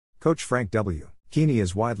Coach Frank W. Keaney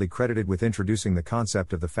is widely credited with introducing the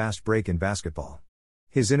concept of the fast break in basketball.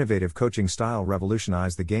 His innovative coaching style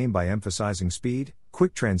revolutionized the game by emphasizing speed,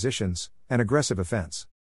 quick transitions, and aggressive offense.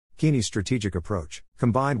 Keaney's strategic approach,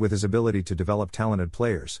 combined with his ability to develop talented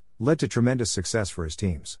players, led to tremendous success for his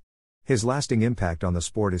teams. His lasting impact on the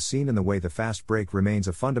sport is seen in the way the fast break remains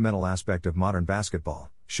a fundamental aspect of modern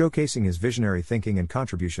basketball, showcasing his visionary thinking and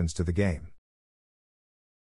contributions to the game.